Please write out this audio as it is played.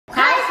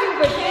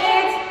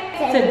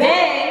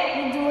Today,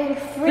 we're doing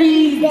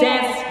freeze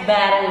dance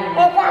battle. And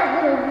I'm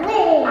gonna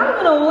win. I'm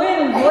gonna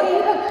win, boy.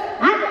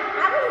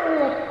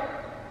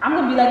 I'm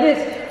gonna be like this.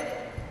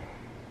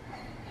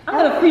 I'm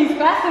gonna freeze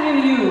faster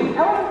than you.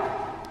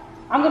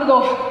 I'm gonna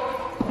go.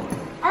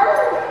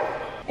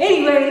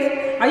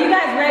 Anyways, are you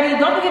guys ready?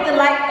 Don't forget to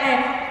like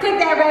and click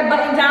that red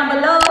button down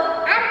below.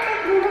 I'm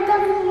taking the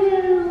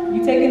W.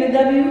 You taking the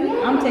W?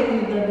 Yeah. I'm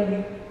taking the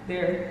W.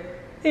 There.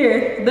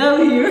 Here,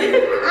 W.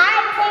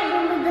 I'm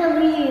taking the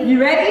W. You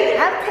ready?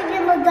 I'm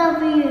taking the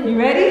W. You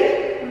ready?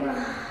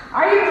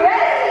 Are you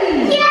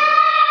ready? Yeah!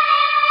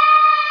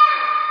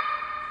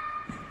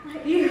 My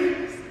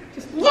ears.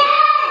 Just Yeah!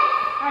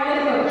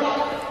 Alright, let's go.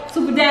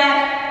 Super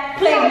Dad,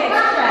 play the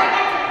next track.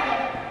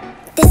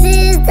 This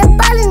is the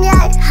bottom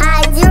yard.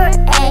 Hide your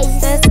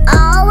eggs. There's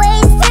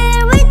always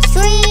fair with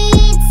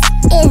treats.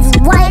 It's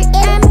white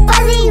and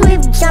fuzzy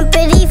with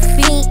jumpity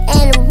feet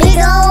and a big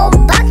old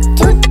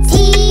buck-tooth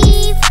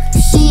teeth.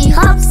 She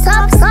hops,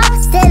 hops,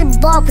 hops, then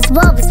bobs,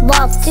 bobs,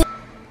 bobs. To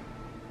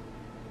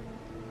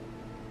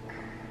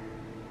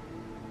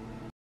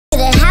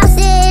the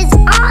houses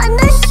on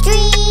the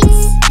streets.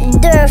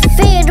 They're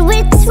filled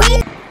with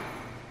sweet.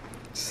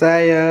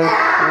 Siah.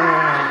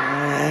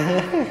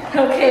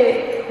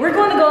 Okay, we're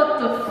going to go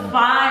to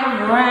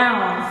 5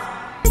 rounds.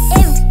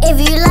 If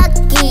you're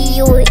lucky,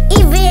 you will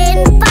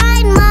even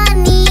find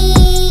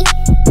money.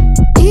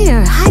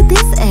 Here, hide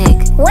this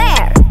egg.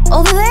 Where?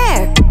 Over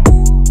there.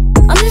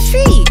 On the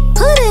tree.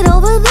 Put it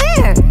over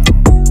there.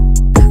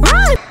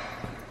 Run!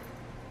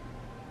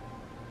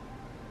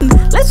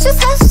 Let's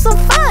just have some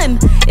fun.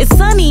 It's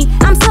sunny.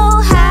 I'm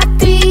so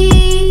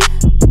happy.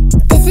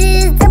 This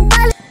is the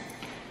ball.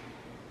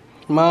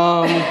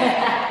 Mom.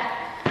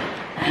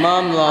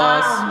 Mom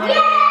lost.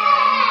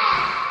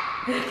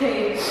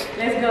 Okay,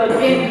 let's go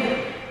again.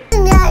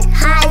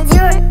 Hide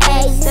your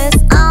eggs.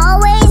 There's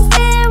always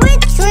fair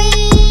with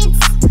treats.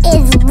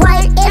 It's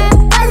white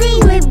and fuzzy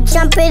with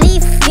jumpity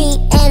feet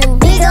and a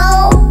big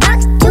old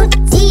buck-tooth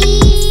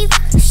teeth.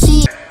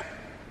 She.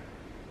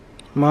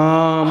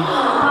 Mom.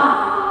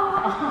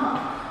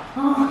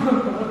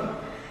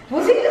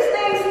 Was he just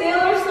staying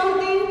still or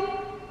something?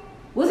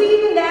 Was he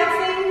even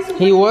dancing?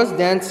 He was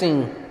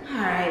dancing.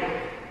 Alright,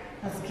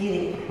 let's get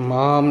it.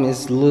 Mom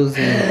is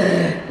losing.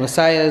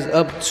 Messiah is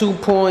up 2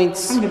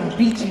 points. I'm gonna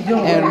beat you,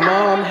 don't And worry.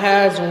 Mom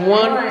has 1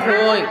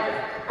 point.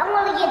 I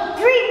want to get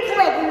 3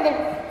 points and then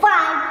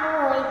 5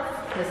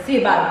 points. Let's see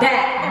about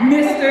that,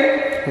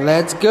 mister.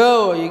 Let's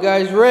go. Are you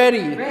guys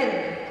ready?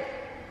 Ready?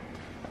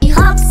 She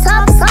hops,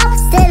 hops,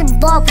 hops, then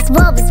bobs,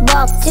 bobs,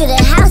 bobs to the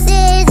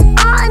houses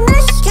on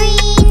the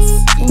streets.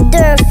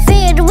 They're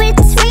filled with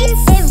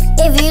sweets.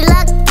 If you're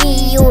lucky,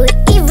 you will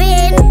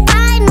even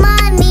find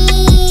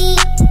money.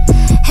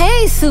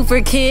 Hey,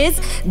 super kids.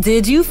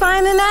 Did you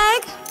find an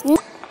egg?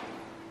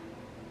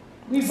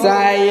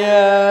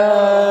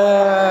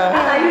 Siah. I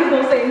thought you was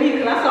gonna say me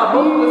because I saw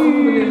both of us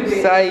moving a little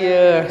bit.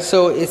 Siah.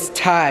 So it's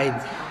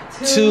tied.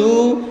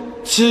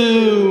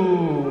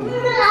 2-2.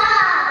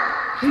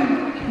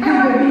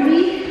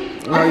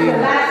 Are you?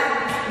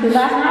 The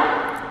last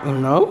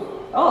round? No.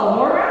 Oh,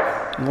 more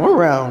rounds? More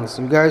rounds.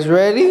 You guys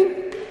ready?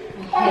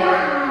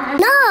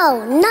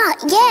 No,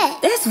 not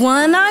yet. There's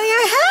one on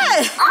your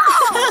head.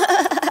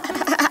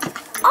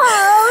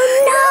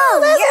 Oh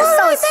no, you're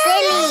so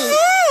silly.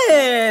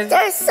 Head.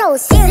 They're so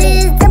silly.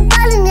 This is the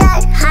bottom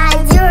yard.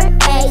 Hide your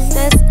eggs.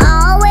 There's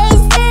always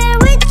fair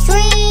with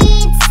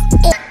treats.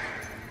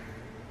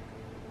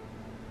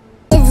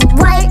 It's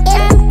white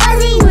and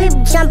fuzzy with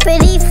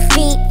jumpity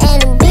feet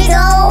and a big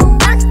old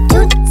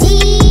buck-tooth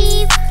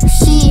teeth.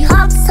 She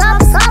hops,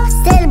 hops, hops,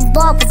 then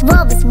bobs,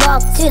 bobs,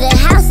 bobs to the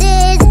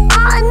houses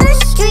on the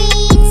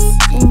streets.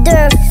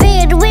 They're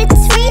filled with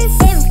sweets.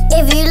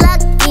 If you're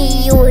lucky,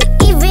 you will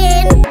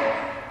even.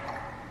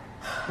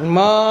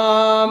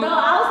 Mom. No, I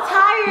was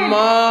tired. Mom. I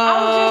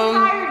was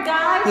just tired,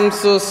 guys. I'm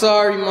so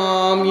sorry,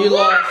 Mom. You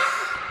lost.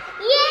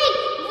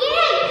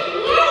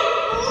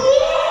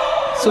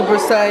 Super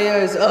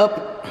Siah is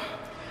up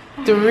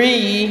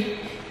 3.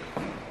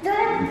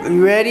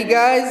 You ready,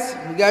 guys?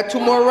 We got 2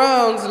 more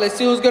rounds. Let's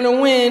see who's gonna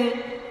win.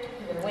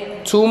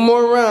 2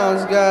 more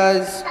rounds,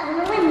 guys.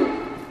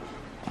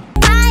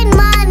 Find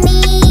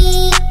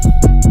money.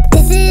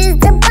 This is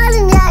the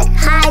bottom yard.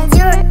 Hide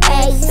your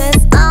eggs.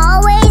 There's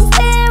always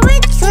fair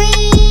with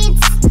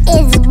treats.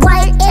 It's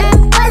white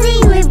and fuzzy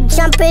with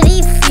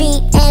jumpity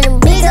feet and a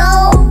big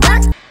old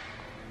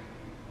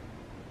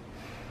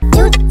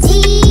buck-tooth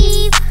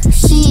teeth.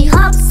 She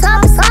hops,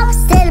 hops, hops,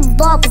 then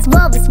bobs,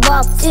 bobs,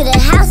 bobs to the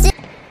house.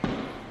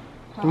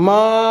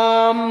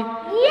 Mom.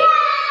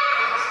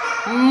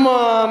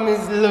 Mom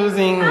is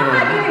losing. I'm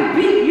not getting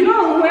beat. You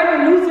know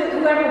whoever wins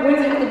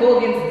have to go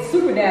against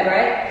Super Dad,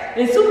 right?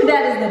 And Super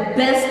Dad is the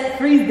best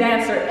freeze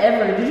dancer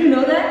ever. Did you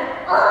know that?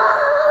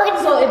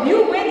 So if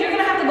you win, you're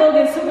gonna have to go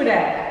against Super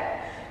Dad.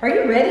 Are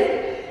you ready?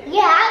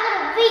 Yeah, I'm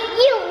gonna beat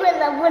you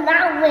when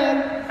I win.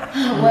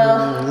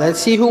 Well, Let's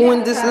see who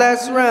wins this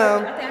last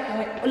round. I think I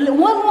can win.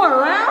 One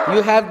more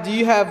round? Do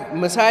you have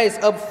Messiah is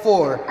up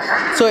 4.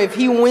 So if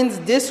he wins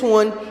this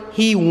one,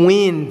 he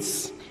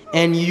wins.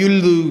 and you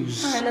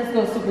lose. All right, let's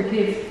go, Super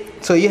Kids.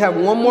 So you have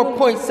 1 more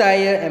point,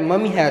 Siah, and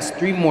Mommy has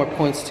 3 more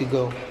points to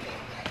go. All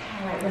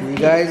right, let's You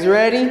guys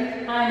ready?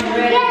 I'm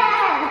ready.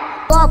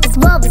 Bubbles,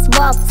 bubbles,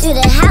 bubbles to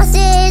the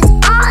houses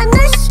on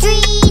the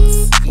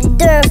streets.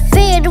 They're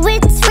filled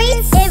with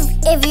sweets.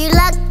 If you're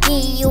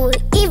lucky, you'll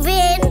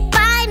even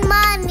find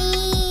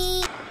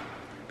money.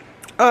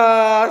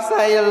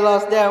 Siah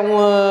lost that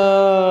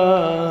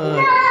one.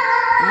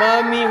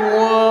 Mommy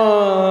won.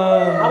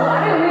 Oh,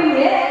 I didn't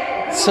win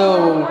yet.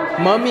 So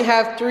Mommy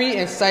have 3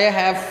 and Siah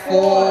have 4.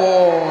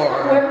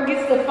 Whoever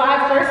gets the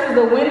 5 first is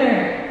the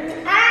winner.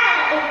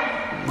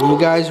 You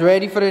guys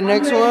ready for the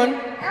next one?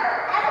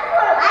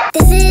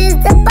 This is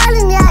the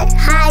bowling yard.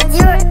 Hide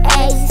your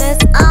eggs.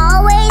 There's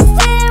always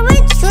filled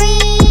with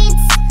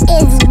treats.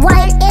 It's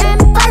white and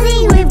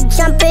fuzzy with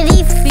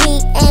jumpity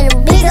feet and a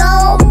big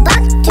old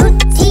buck to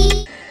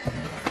teeth.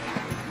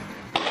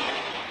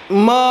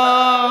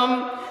 Mom,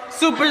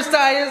 Super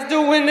Siah's the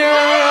winner.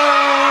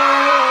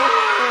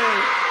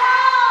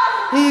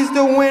 He's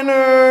the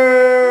winner.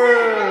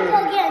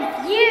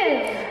 Against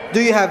you.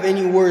 Do you have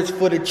any words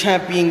for the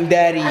champion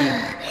daddy?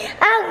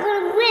 I'm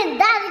gonna win.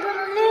 Daddy's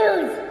gonna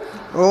lose.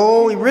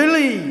 Oh,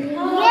 really?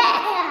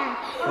 Yeah.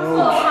 So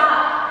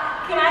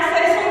hot. Can I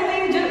say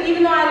something? Just,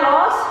 even though I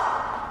lost,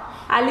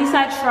 at least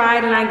I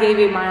tried and I gave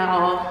it my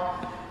all,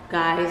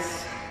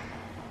 guys.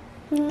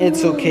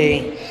 It's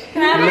okay.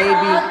 Can I have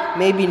a hug?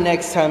 Maybe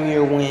next time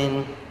you'll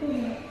win.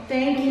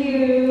 Thank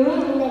you.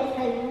 Next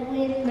time you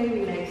win.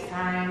 Maybe next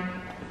time.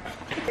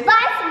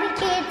 Bye, Super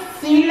Kids.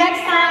 See you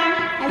next time.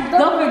 And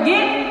Don't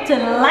forget to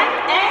like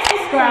and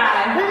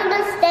subscribe. we're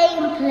gonna stay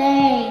and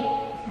play.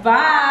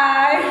 Bye.